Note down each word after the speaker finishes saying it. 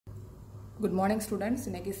Good morning students.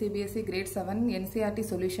 இன்னைக்கு CBSE grade 7 NCERT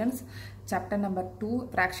solutions chapter number 2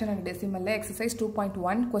 fraction and decimal exercise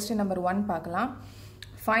 2.1 question number 1 பார்க்கலாம்.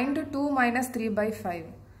 Find 2 minus 3 by 5.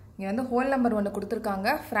 இங்க வந்து whole number ஒன்னு கொடுத்திருக்காங்க,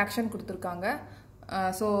 fraction கொடுத்திருக்காங்க.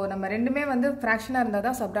 So நம்ம ரெண்டுமே வந்து fraction இருந்தா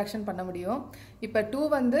தான் subtraction பண்ண முடியும். இப்போ 2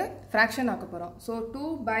 வந்து fraction ஆக்க போறோம். So 2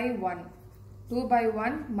 by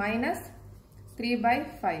 1 minus 3 by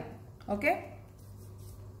 5. Okay?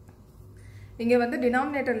 இங்க வந்து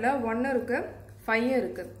denominatorல 1 இருக்கு 5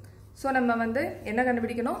 இருக்கு சோ நம்ம வந்து என்ன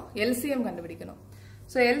கண்டுபிடிக்கணும் LCM கண்டுபிடிக்கணும்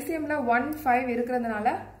சோ LCMல 1 5 இருக்குறதுனால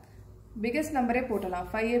biggest numberே போடலாம்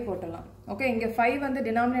 5 ஏ போடலாம் ஓகே இங்க 5 வந்து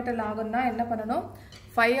denominatorல ஆகும்னா என்ன பண்ணனும்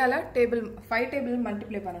 5 ஆல டேபிள்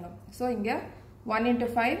மல்டிப்ளை பண்ணனும் சோ இங்க 1 into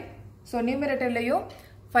 5 சோ நியூமரேட்டர்லயும்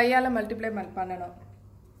 5 ஆல மல்டிப்ளை பண்ணனும்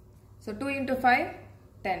சோ 2 into 5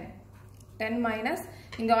 10 minus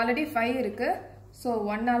இங்க ஆல்ரெடி 5 இருக்கு so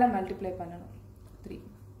 1 ஆல மல்டிப்ளை பண்ணனும் 3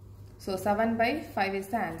 so 7 by 5 is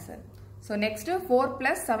the answer so next 4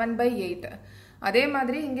 plus 7 by 8 அதே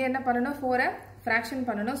மாதிரி இங்க என்ன பண்ணனும் 4 fraction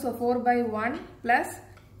பண்ணனும் so 4 by 1 plus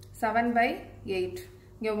 7 by 8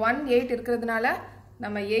 இங்க 1 8 இருக்குறதுனால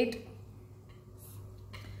நம்ம 8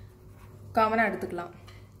 காமனா எடுத்துக்கலாம்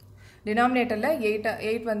denominatorல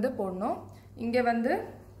 8 வந்து போடணும் இங்க வந்து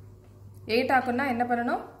 8 ஆக்குனா என்ன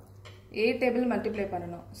பண்ணனும் 8 table multiply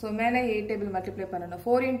பண்ணனும் so மேலே 8 table multiply பண்ணனும்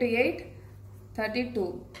 4 into 8 32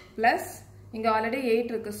 plus இங்க already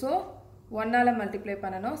 8 இருக்கு so 1 ஆல multiply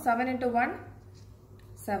பண்ணனும் 7 into 1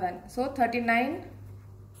 7 so 39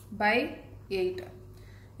 by 8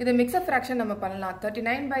 இது mix of fraction நம்ம பண்ணலாம்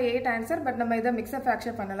 39 by 8 answer but நம்ம இத mix of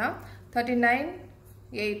fraction பண்ணலாம் 39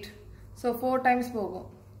 8 so 4 times போகும்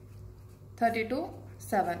 32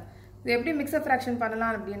 7 இது எப்படி mix of fraction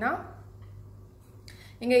பண்ணலாம் அப்படினா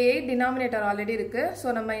இங்க 8 denominator already இருக்கு சோ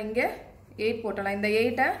நம்ம இங்க 8 போடலாம் இந்த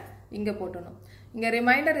 8 இங்க போடணும் இங்க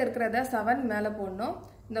ரிமைண்டர் இருக்குறத 7 மேல போடணும்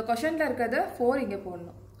இந்த क्वेश्चनல இருக்குறது 4 இங்க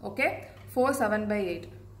போடணும் okay 4 7 by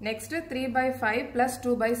 8 next 3 by 5 plus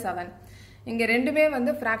 2 by 7 இங்க ரெண்டுமே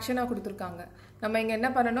வந்து fraction-ஆ கொடுத்திருக்காங்க நம்ம இங்க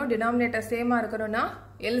என்ன பண்ணனும் denominator சேமா இருக்கணும்னா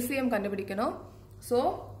LCM கண்டுபிடிக்கணும் so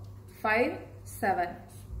 5 7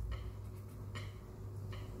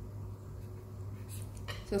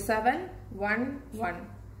 so 7 1 1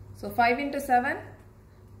 so 5 into 7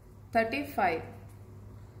 35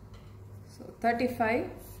 so 35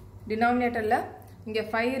 denominatorல இங்க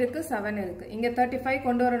 5 இருக்கு 7 இருக்கு இங்க 35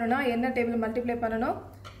 கொண்டு வரணும்னா என்ன டேபிள் மல்டிப்ளை பண்ணனும்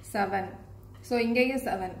 7 so இங்கேயும்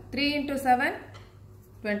 7 3 into 7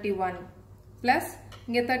 21 plus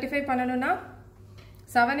இங்க 35 பண்ணனும்னா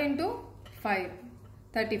 7 into 5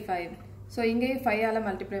 35 so இங்கேயும் 5 ஆல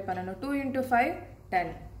மல்டிப்ளை பண்ணனும் 2 into 5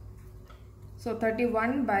 10 so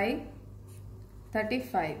 31 by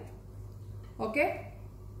 35 okay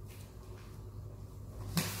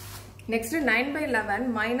next 9 by 11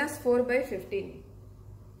 minus 4 by 15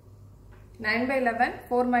 9 by 11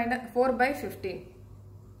 4 by 15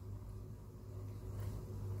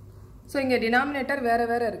 so இங்க denominator வேற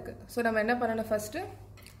வேற இருக்கு so நம்ம என்ன பண்ணனும் first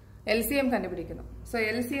LCM கண்டுபிடிக்கணும் so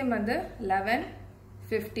LCM வந்து 11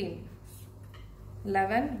 15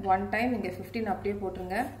 11 one time இங்க 15 அப்படியே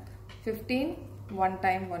போட்டுருங்க 15 one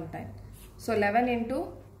time so 11 into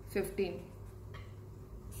 15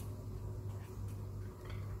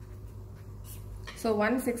 so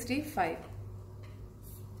 165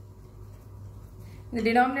 இந்த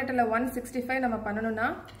denominatorல 165 நம்ம பண்ணனும்னா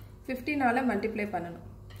 15 ஆல மல்டிப்ளை பண்ணனும்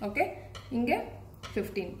ஓகே இங்க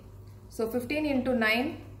 15 so 15 into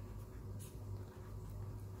 9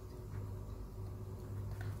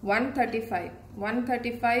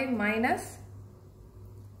 135 minus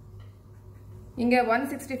இங்க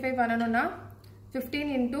 165 பண்ணனும்னா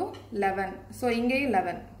 15 into 11 so இங்கே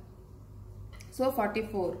 11 so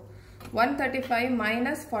 44 135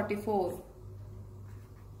 minus 44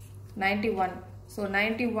 91 so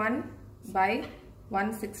 91 by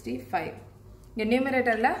 165 இங்க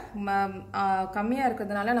நியூமரேட்டர்ல கம்மியா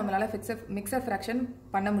இருக்குதுனால நம்மளால mix of fraction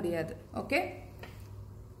பண்ண முடியாது okay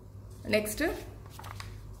next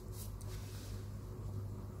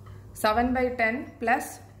 7 by 10 plus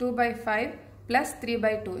 2 by 5 plus 3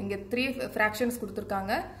 by 2 இங்க 3 fractions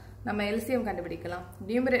கொடுத்திருக்காங்க நம்ம LCM கண்டுபிடிக்கலாம்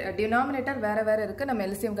denominator வேற வேற இருக்கு நம்ம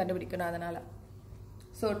LCM கண்டுபிடிக்கணும் அதனால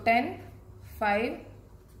so 10 5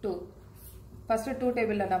 2 first 2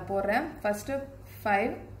 டேபிள்ல நான் போடுறேன் first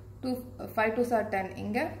 5 2s are 10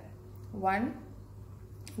 இங்க 1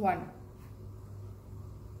 1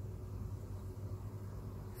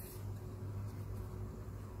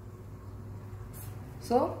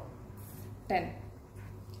 so 10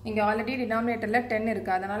 இங்க ஆல்ரெடி denominatorல 10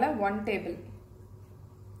 இருக்கு அதனால 1 டேபிள்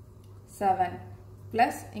 7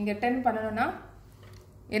 plus இங்க 10 பண்ணனும்னா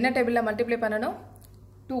என்ன டேபிள்ல மல்டிப்ளை பண்ணனும்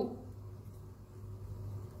 2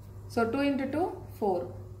 ஸோ 2 into 2 4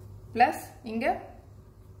 ப்ளஸ் இங்கே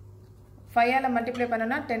 5ஆல் மல்டிப்ளை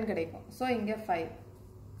பண்ணோன்னா 10 கிடைக்கும். ஸோ இங்கே 5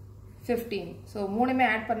 15. ஸோ மூணுமே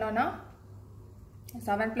ஆட் பண்ணோன்னா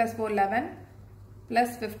 7 + 4 11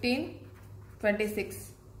 ப்ளஸ் 15 26.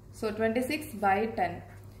 ஸோ 26/10.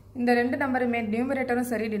 இந்த ரெண்டு நம்பருமே நியூமரேட்டரும்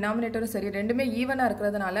சரி டினாமினேட்டரும் சரி ரெண்டுமே ஈவனாக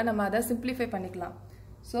இருக்கிறதுனால நம்ம அதை சிம்பிளிஃபை பண்ணிக்கலாம்.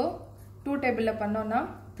 ஸோ 2 டேபிளில் பண்ணோன்னா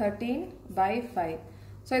 13/5.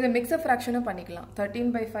 ஸோ இதை மிக்சர் ஃப்ராக்ஷனும் பண்ணிக்கலாம்.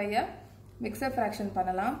 13/5 மிக்சர் ஃப்ராக்ஷன்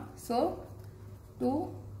பண்ணலாம். ஸோ 2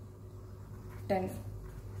 10.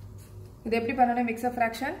 இது எப்படி பண்ணணும் மிக்சர்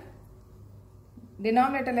ஃப்ராக்ஷன்?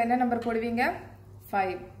 டினாமினேட்டரில் என்ன நம்பர் போடுவீங்க?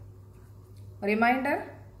 5. ரிமைண்டர்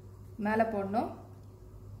மேலே போடணும்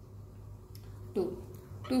 2.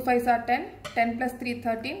 2 5s are 10. 10 + 3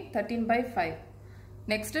 13. 13/5.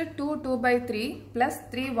 Next 2 2/3 plus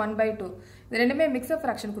 3 1/2. இது ரெண்டுமே மிக்சர்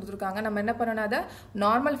ஃப்ராக்ஷன் கொடுத்துருக்காங்க. நம்ம என்ன பண்ணணும்? அதை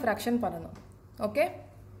நார்மல் ஃப்ராக்ஷன் பண்ணணும். ஓகே,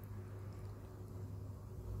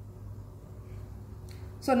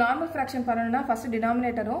 ஸோ நார்மல் ஃப்ராக்ஷன் பண்ணணும்னா ஃபர்ஸ்ட்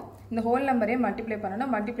டினாமினேட்டரும் இந்த ஹோல் நம்பரையும் மல்டிப்ளை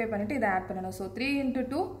பண்ணணும். மல்டிப்ளை பண்ணிட்டு இதை ஆட் பண்ணணும். So 3 into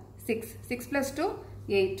 2 6. 6 + 2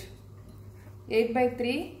 8.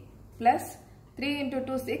 8/3 plus 3 into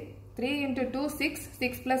 2 6. 3 into 2 6.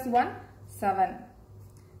 6 plus 1 7.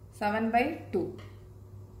 7/2.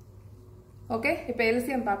 Okay, இப்போ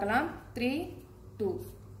எல்சிஎம் பார்க்கலாம். 3 2.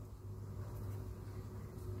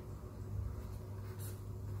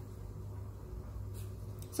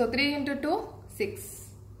 So 3 into 2 6.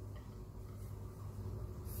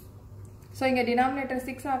 ஸோ இங்கே டினாமினேட்டர்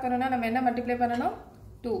 6 ஆக்கணும்னா நம்ம என்ன மல்டிப்ளை பண்ணணும்?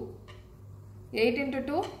 2. 8 into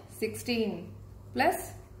 2 16 ப்ளஸ்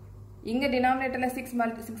இங்கே டினாமினேட்டரில்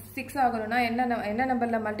 6 ஆகணும்னா என்ன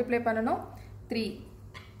நம்பரில் மல்டிப்ளை பண்ணணும்? 3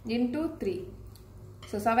 into 3.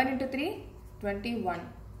 So 7 into 3 21.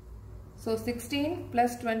 So 16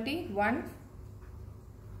 plus 21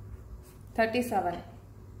 37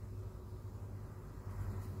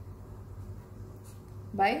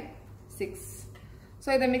 by 6. So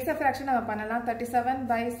இதை மிக்சர் ஃப்ராக்ஷன் நம்ம பண்ணலாம்.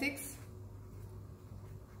 37/6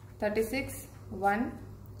 36 1.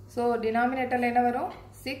 ஸோ டினாமினேட்டரில் என்ன வரும்?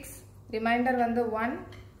 6. ரிமைண்டர் வந்து 1.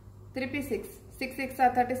 திருப்பி 6. 6 6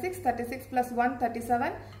 are 36. 36 plus 1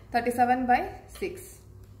 37. 37/6.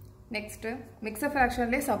 Next mixer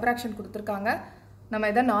ஃப்ராக்ஷன்லேயே subtraction கொடுத்துருக்காங்க. நம்ம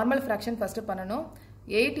இதை நார்மல் ஃப்ராக்ஷன் ஃபஸ்ட்டு பண்ணணும்.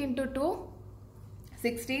 8 into 2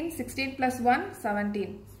 16. 16 plus 1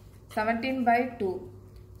 17. 17/2.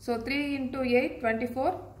 So 3 into 8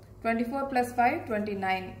 24. 24 plus 5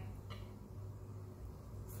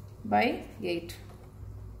 29/8.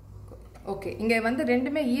 Okay, இங்கே வந்து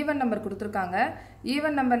ரெண்டுமே ஈவன் நம்பர் கொடுத்துருக்காங்க.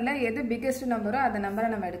 ஈவன் நம்பரில் எது பிக்கெஸ்ட் நம்பரோ அந்த நம்பரை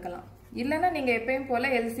நம்ம எடுக்கலாம். இல்லைன்னா நீங்கள் எப்பயும்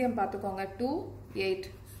போல் எல்சிஎம் பார்த்துக்கோங்க. 2 8.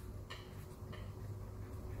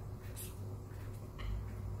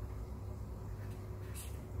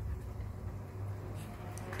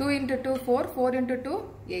 Two into 2 4. 4 into 2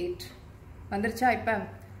 8 வந்துருச்சா? இப்போ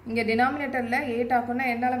இங்கே டினாமினேட்டரில் 8 ஆகும்னா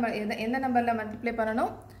எந்த நம்பரில் மல்டிப்ளை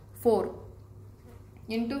பண்ணணும்? 4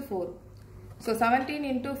 into 4. So 17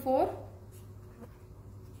 into 4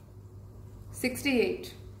 68.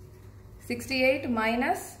 68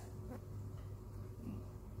 minus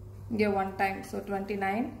இங்கே 1 time. So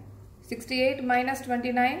 29. 68 minus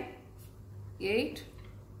 29 8.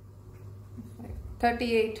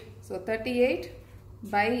 38. So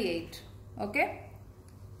 38/8. Okay,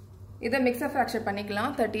 இதை மிக்சர் ஃப்ராக்ஷன்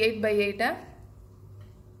பண்ணிக்கலாம். 38/8.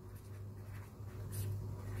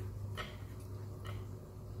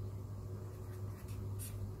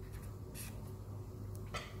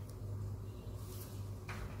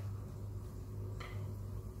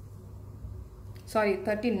 சாரி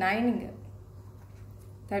 39 இங்கே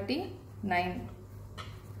 39.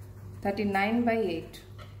 39/8.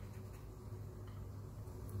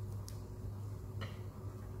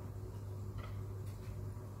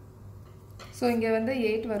 ஸோ இங்கே வந்து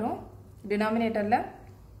 8 வரும் டினாமினேட்டரில்.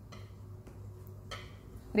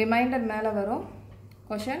 ரிமைண்டர் மேலே வரும்.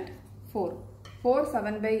 கொஷன்ட் 4. 4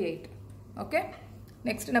 7/8. ஓகே,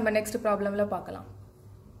 நெக்ஸ்ட் நம்ம நெக்ஸ்ட் ப்ராப்ளமில் பார்க்கலாம்.